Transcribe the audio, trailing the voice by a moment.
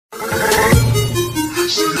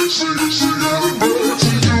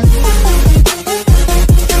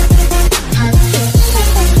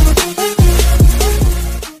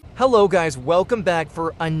Hello guys, welcome back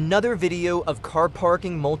for another video of car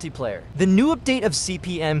parking multiplayer. The new update of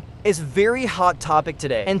CPM is a very hot topic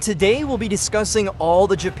today, and today we'll be discussing all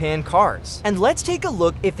the Japan cars. And let's take a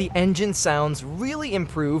look if the engine sounds really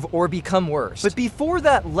improve or become worse. But before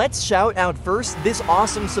that, let's shout out first this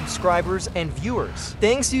awesome subscribers and viewers.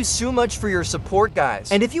 Thanks you so much for your support,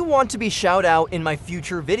 guys. And if you want to be shout out in my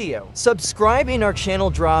future video, subscribe in our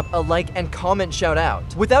channel, drop a like and comment shout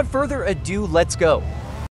out. Without further ado, let's go.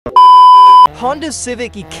 Honda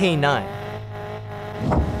Civic K9.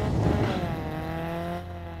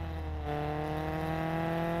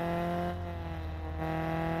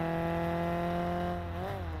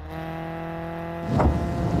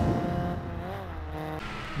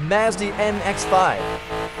 Mazda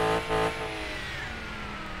MX-5.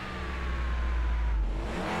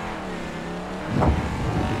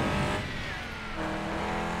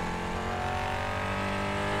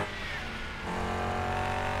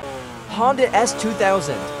 Honda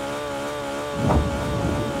S2000.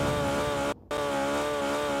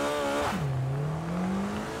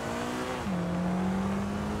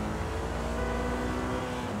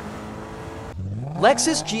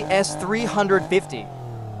 Lexus GS 350.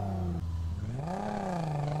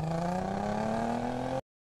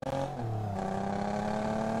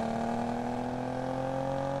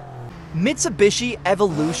 Mitsubishi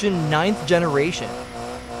Evolution 9th generation.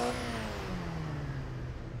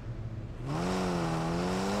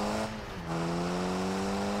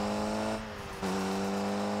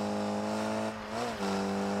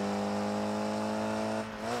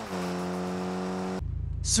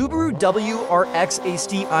 Subaru WRX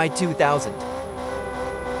STI 2000.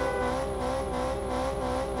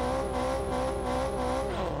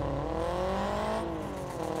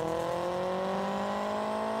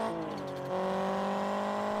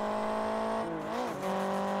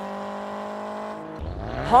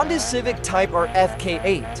 Honda Civic Type R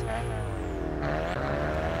FK8.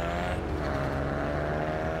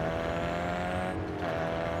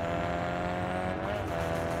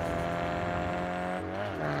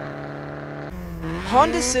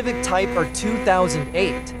 Honda Civic Type R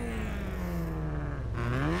 2008.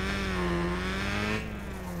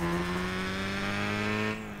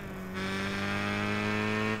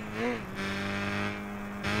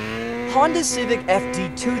 Honda Civic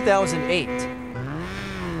FD 2008.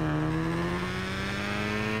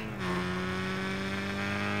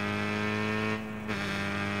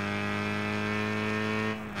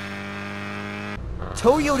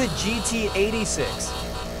 Toyota GT86.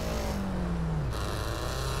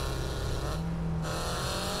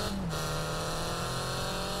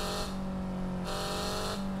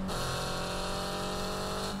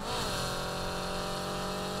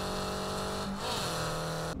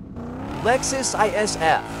 Lexus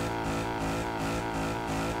ISF.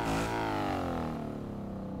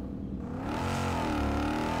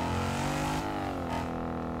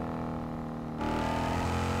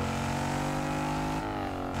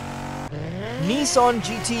 Nissan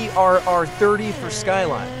GT-R R30 for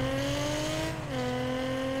Skyline.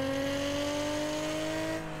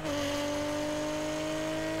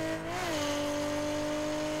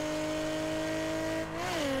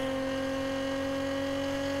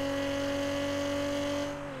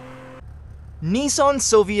 Nissan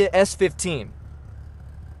Silvia S15.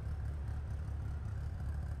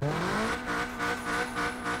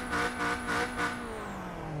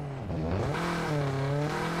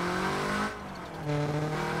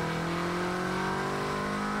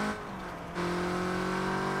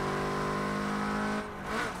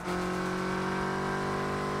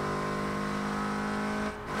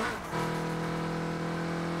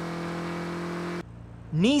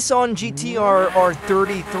 Nissan GT-R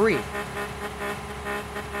R33.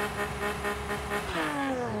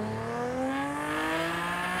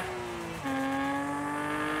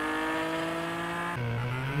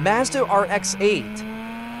 Mazda RX-8.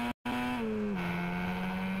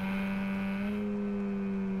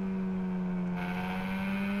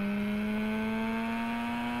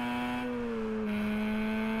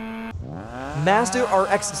 Mazda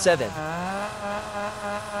RX-7.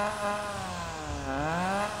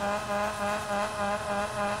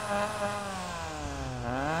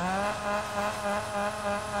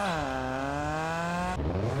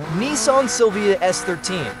 Nissan Silvia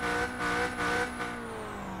S13.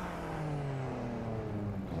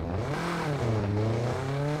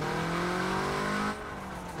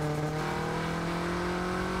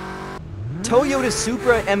 Toyota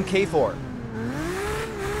Supra MK4.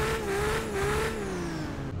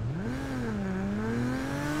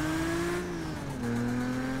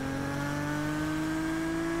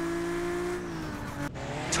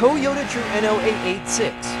 Toyota Trueno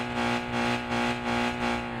 886.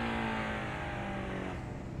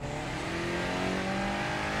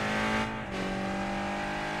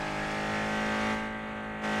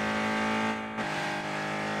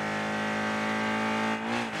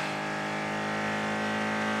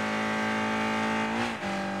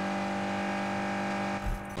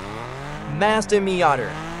 Mazda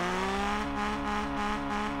Miata.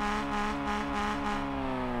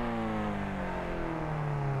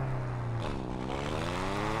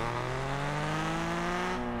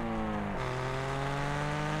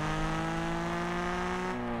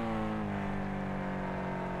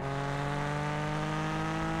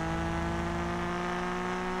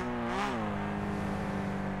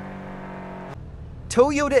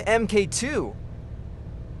 Toyota MK2.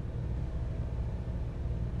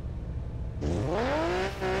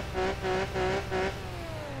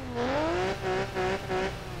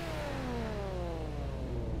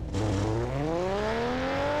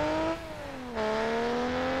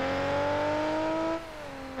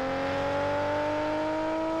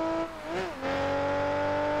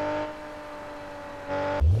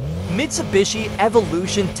 Mitsubishi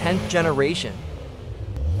Evolution 10th generation.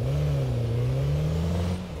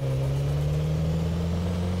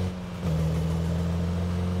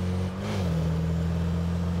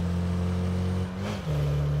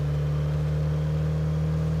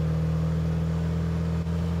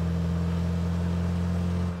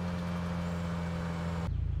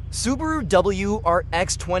 Subaru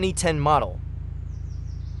WRX 2010 model.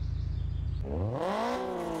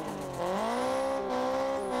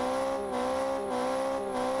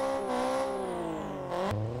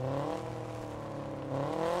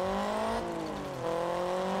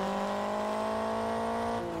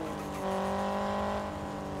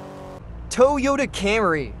 Toyota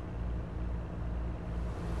Camry.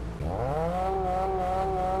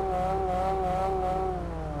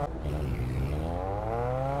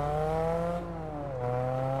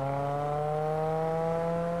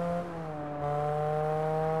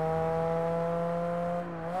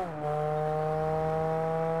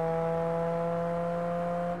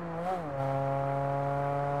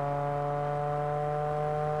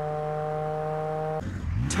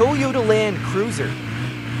 Toyota Land Cruiser.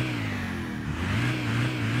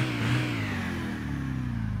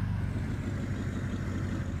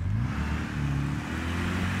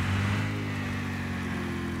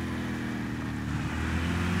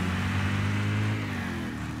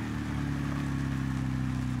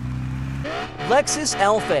 Lexus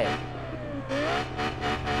Alphard.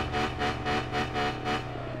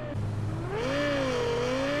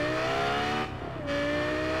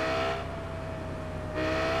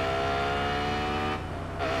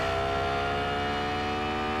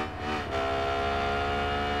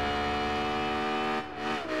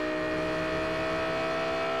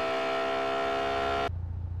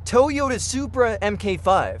 Toyota Supra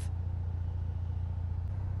MK5.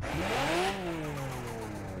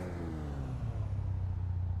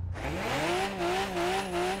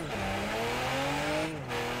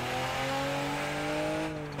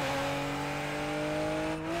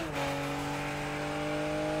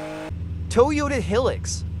 Toyota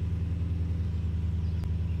Hilux.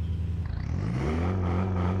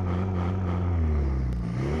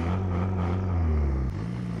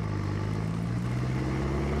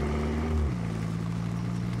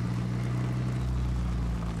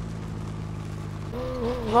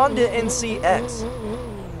 Honda NCX.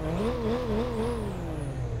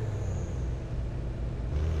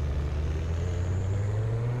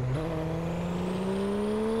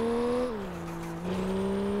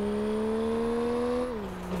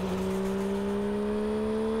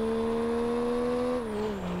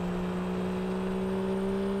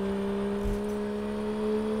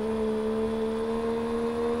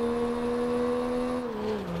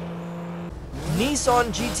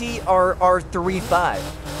 Nissan GT-R R35.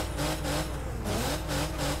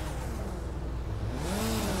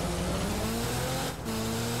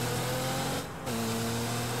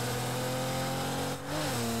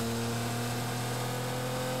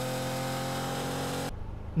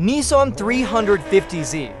 Nissan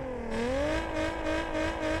 350Z.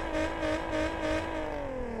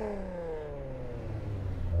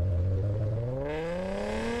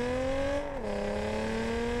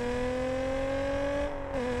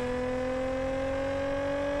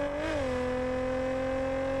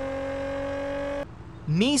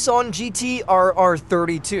 Nissan GT-R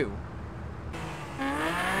R32.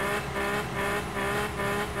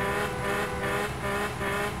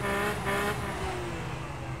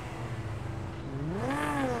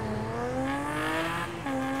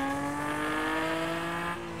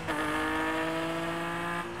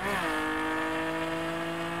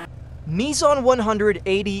 Nissan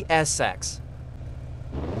 180 SX.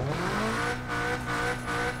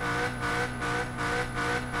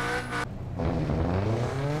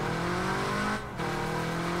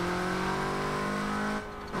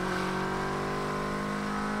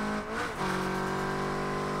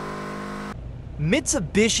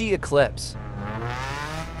 Mitsubishi Eclipse.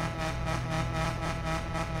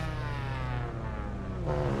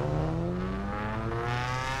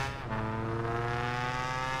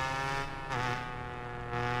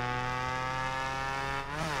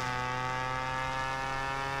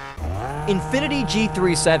 Infiniti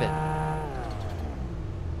G37.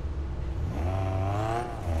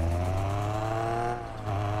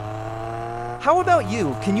 How about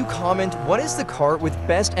you? Can you comment what is the car with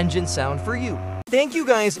best engine sound for you? Thank you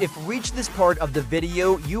guys if you reached this part of the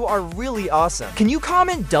video, you are really awesome. Can you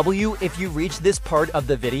comment W if you reached this part of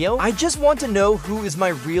the video? I just want to know who is my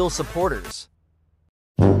real supporters.